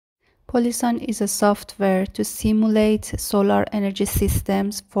POLYSUN is a software to simulate solar energy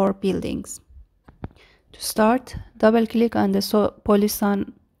systems for buildings. To start, double-click on the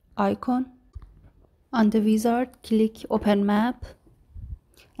POLYSUN icon. On the wizard, click Open Map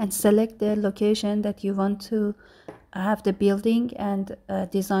and select the location that you want to have the building and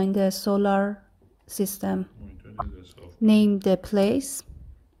design the solar system. Name the place,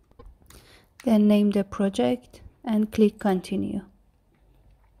 then name the project and click Continue.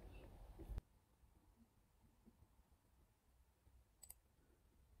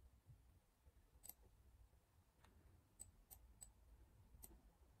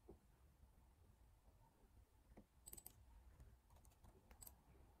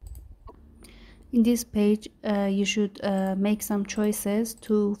 In this page, you should make some choices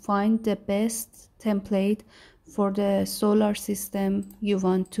to find the best template for the solar system you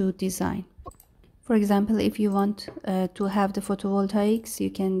want to design. For example, if you want to have the photovoltaics, you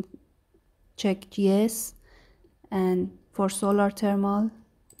can check yes, and for solar thermal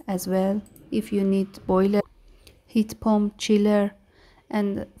as well. If you need boiler, heat pump, chiller,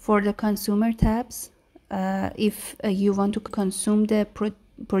 and for the consumer tabs, if you want to consume the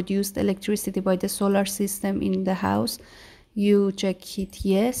produced electricity by the solar system in the house, you hit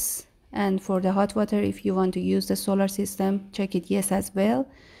yes. And for the hot water, if you want to use the solar system, check it yes as well,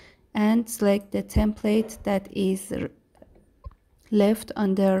 and select the template that is left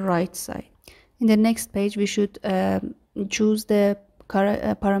on the right side. In the next page, we should choose the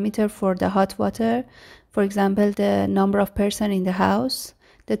parameter for the hot water. For example, the number of persons in the house,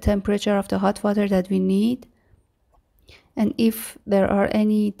 the temperature of the hot water that we need, and if there are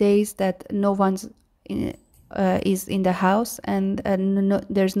any days that no one's is in the house and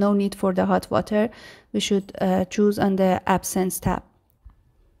there's no need for the hot water, we should choose on the absence tab.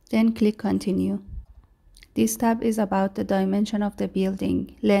 Then click Continue. This tab is about the dimension of the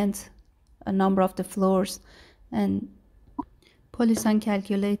building, length, a number of the floors, and POLYSUN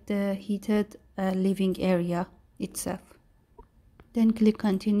calculate the heated living area itself. Then click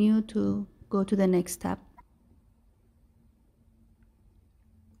Continue to go to the next tab.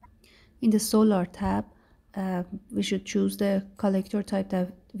 In the solar tab, we should choose the collector type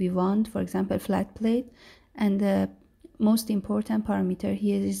that we want, for example, flat plate, and the most important parameter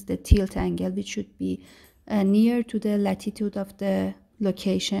here is the tilt angle, which should be near to the latitude of the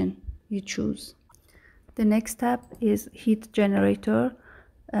location you choose. The next tab is heat generator,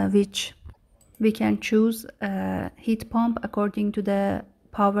 which we can choose heat pump according to the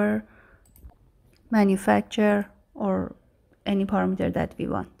power manufacturer or any parameter that we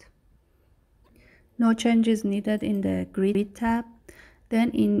want. No changes needed in the grid tab.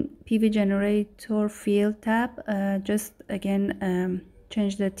 Then in PV generator field tab, just again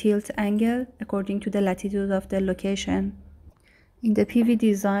change the tilt angle according to the latitude of the location. In the PV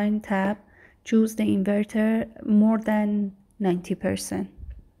design tab, choose the inverter more than 90%.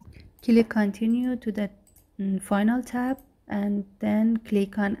 Click Continue to the final tab and then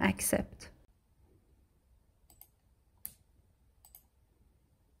click on Accept.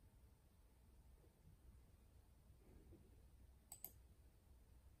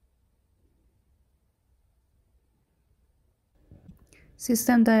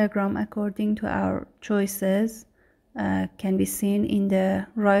 System diagram according to our choices can be seen in the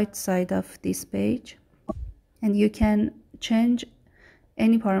right side of this page, and you can change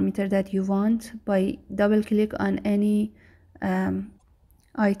any parameter that you want by double click on any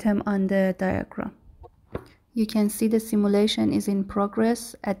item on the diagram. You can see the simulation is in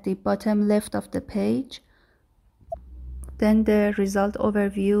progress at the bottom left of the page. Then the result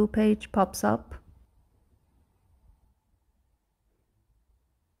overview page pops up.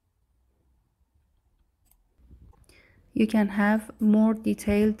 You can have more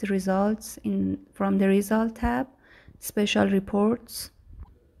detailed results from the Result tab, Special Reports,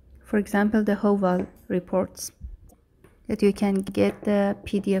 for example, the HOVAL reports that you can get the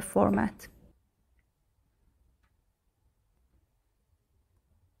PDF format.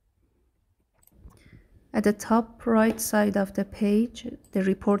 At the top right side of the page, the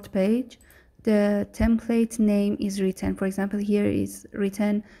report page, the template name is written. For example, here is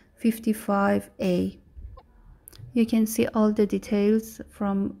written 55A. You can see all the details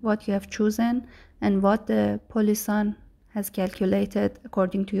from what you have chosen and what the POLYSUN has calculated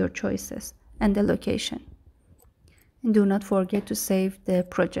according to your choices and the location. And do not forget to save the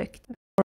project.